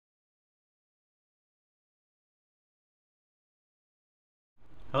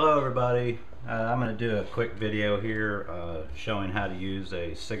Hello everybody, I'm going to do a quick video here showing how to use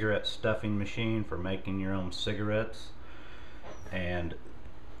a cigarette stuffing machine for making your own cigarettes. And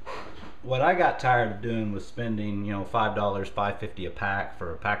what I got tired of doing was spending $5, $5.50 a pack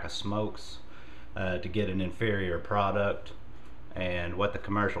for a pack of smokes to get an inferior product. And what the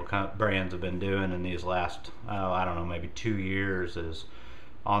commercial brands have been doing in these last, I don't know, maybe 2 years is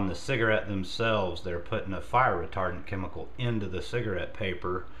on the cigarette themselves, they're putting a fire retardant chemical into the cigarette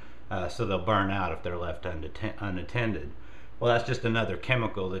paper so they'll burn out if they're left unattended. Well, that's just another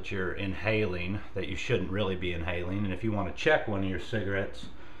chemical that you're inhaling that you shouldn't really be inhaling. And if you want to check one of your cigarettes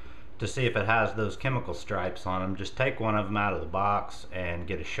to see if it has those chemical stripes on them, just take one of them out of the box and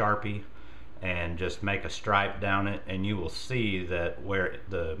get a Sharpie and just make a stripe down it, and you will see that where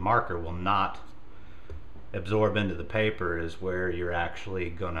the marker will not absorb into the paper is where you're actually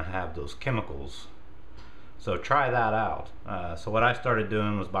going to have those chemicals. So try that out. So what I started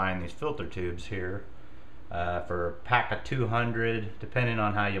doing was buying these filter tubes here for a pack of 200, depending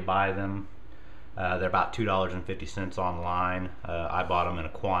on how you buy them. They're about $2.50 online. I bought them in a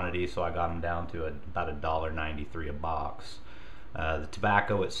quantity, so I got them down to about $1.93 a box. The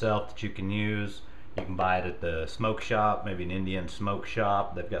tobacco itself that you can use, you can buy it at the smoke shop, maybe an Indian smoke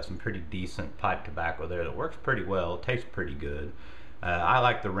shop. They've got some pretty decent pipe tobacco there that works pretty well. It tastes pretty good. I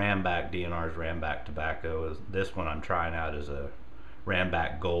like the Ramback, DNR's Ramback tobacco. This one I'm trying out is a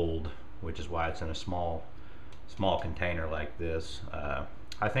Ramback Gold, which is why it's in a small container like this.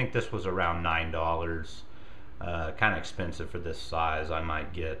 I think this was around $9. Kind of expensive for this size. I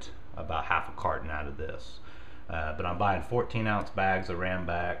might get about half a carton out of this. But I'm buying 14-ounce bags of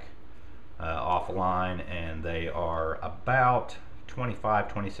Ramback offline, and they are about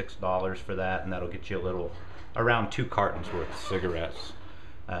 $25, $26 for that, and that'll get you around 2 cartons worth of cigarettes.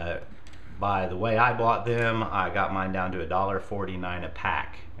 By the way I bought them, I got mine down to $1.49 a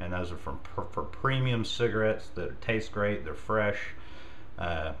pack, and those are for premium cigarettes that taste great, they're fresh.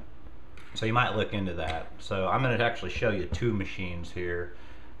 So you might look into that. So I'm going to actually show you 2 machines here.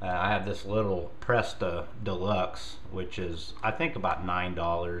 I have this little Presta Deluxe, which is I think about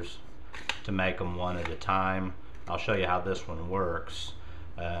 $9 to make them one at a time. I'll show you how this one works,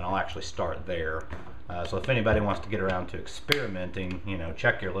 and I'll actually start there. So if anybody wants to get around to experimenting,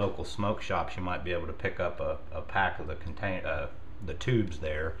 check your local smoke shops. You might be able to pick up a pack of the tubes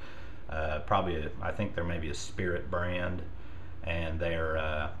there. I think they're maybe a Spirit brand, and they're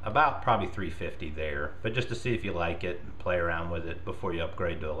about probably $3.50 there. But just to see if you like it, play around with it before you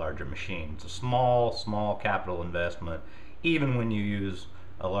upgrade to a larger machine. It's a small capital investment, even when you use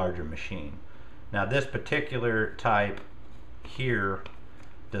a larger machine. Now this particular type here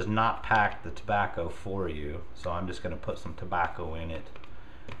does not pack the tobacco for you, so I'm just going to put some tobacco in it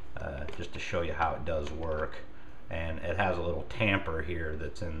just to show you how it does work. And it has a little tamper here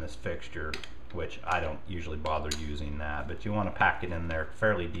that's in this fixture, which I don't usually bother using that, but you want to pack it in there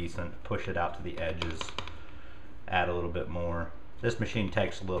fairly decent, push it out to the edges, add a little bit more. This machine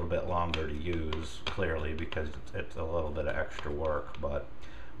takes a little bit longer to use, clearly, because it's a little bit of extra work. But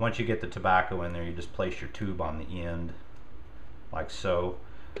once you get the tobacco in there, you just place your tube on the end like so,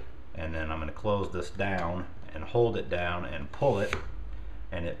 and then I'm going to close this down and hold it down and pull it,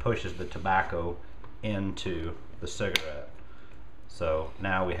 and it pushes the tobacco into the cigarette. So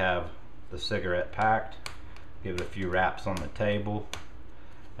now we have the cigarette packed. Give it a few wraps on the table,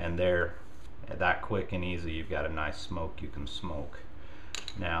 and there, that quick and easy, you've got a nice smoke you can smoke.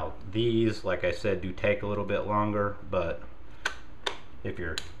 Now these, like I said, do take a little bit longer, but if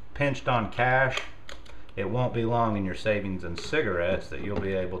you're pinched on cash, it won't be long in your savings and cigarettes that you'll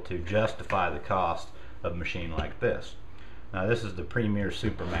be able to justify the cost of a machine like this. Now this is the Premier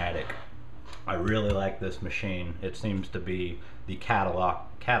Supermatic. I really like this machine. It seems to be the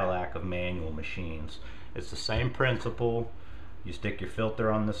Cadillac of manual machines. It's the same principle. You stick your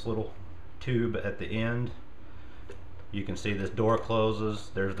filter on this little tube at the end. You can see this door closes.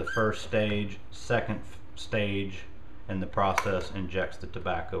 There's the first stage. Second stage in the process injects the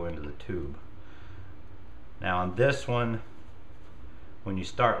tobacco into the tube. Now on this one, when you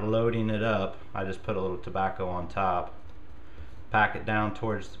start loading it up, I just put a little tobacco on top, pack it down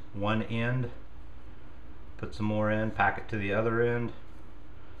towards one end, put some more in, pack it to the other end,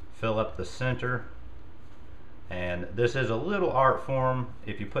 fill up the center. And this is a little art form.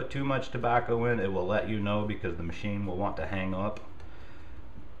 If you put too much tobacco in, it will let you know, because the machine will want to hang up.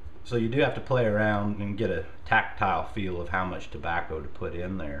 So you do have to play around and get a tactile feel of how much tobacco to put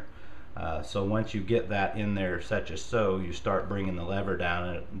in there. So once you get that in there such as so, you start bringing the lever down,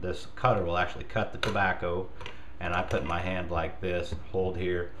 and this cutter will actually cut the tobacco, and I put my hand like this, hold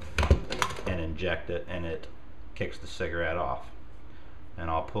here, and inject it, and it kicks the cigarette off. and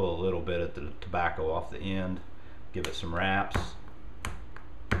I'll pull a little bit of the tobacco off the end, give it some wraps,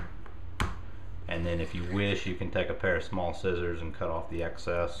 and then if you wish you can take a pair of small scissors and cut off the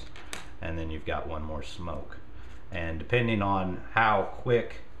excess, and then you've got one more smoke. And depending on how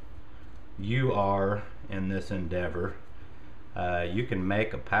quick you are in this endeavor, you can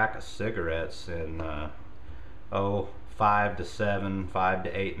make a pack of cigarettes in 5 to 7, 5 to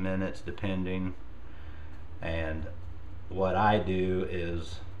 8 minutes depending. And what I do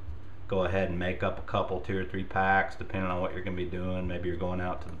is go ahead and make up a couple, 2 or 3 packs depending on what you're going to be doing. Maybe you're going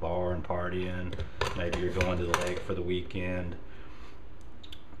out to the bar and partying, maybe you're going to the lake for the weekend,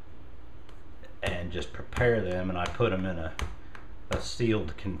 and just prepare them, and I put them in a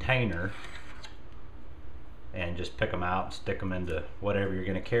sealed container and just pick them out and stick them into whatever you're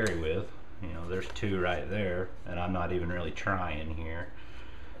going to carry with. You know, there's 2 right there, and I'm not even really trying here.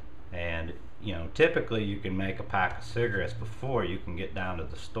 And you know, typically you can make a pack of cigarettes before you can get down to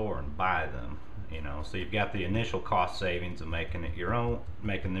the store and buy them. You know, so you've got the initial cost savings of making it your own,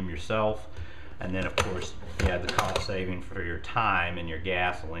 making them yourself, and then of course you have the cost saving for your time and your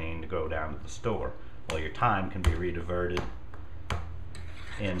gasoline to go down to the store. Well, your time can be rediverted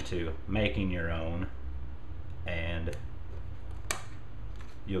into making your own, and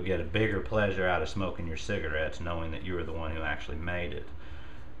you'll get a bigger pleasure out of smoking your cigarettes knowing that you were the one who actually made it.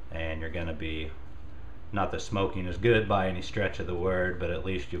 And you're going to be, not that smoking is good by any stretch of the word, but at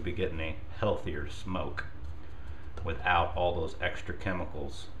least you'll be getting a healthier smoke without all those extra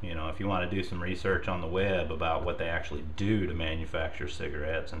chemicals. You know, if you want to do some research on the web about what they actually do to manufacture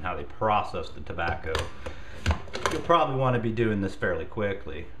cigarettes and how they process the tobacco, you'll probably want to be doing this fairly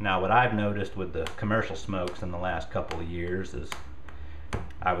quickly. Now, what I've noticed with the commercial smokes in the last couple of years is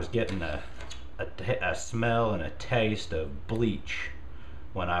I was getting a smell and a taste of bleach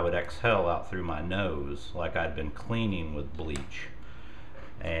when I would exhale out through my nose, like I'd been cleaning with bleach.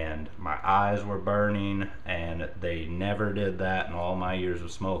 And my eyes were burning, and they never did that in all my years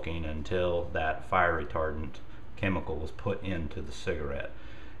of smoking until that fire retardant chemical was put into the cigarette.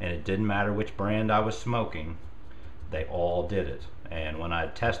 And it didn't matter which brand I was smoking, they all did it. And when I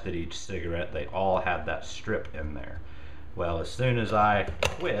tested each cigarette, they all had that strip in there. Well, as soon as I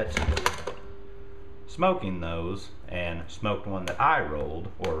quit smoking those and smoked one that I rolled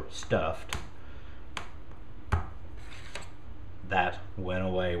or stuffed, that went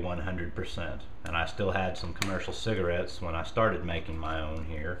away 100%. And I still had some commercial cigarettes when I started making my own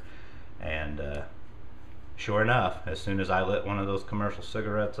here, and sure enough, as soon as I lit one of those commercial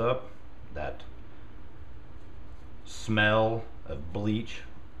cigarettes up, that smell of bleach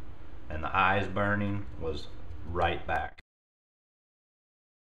and the eyes burning was right back.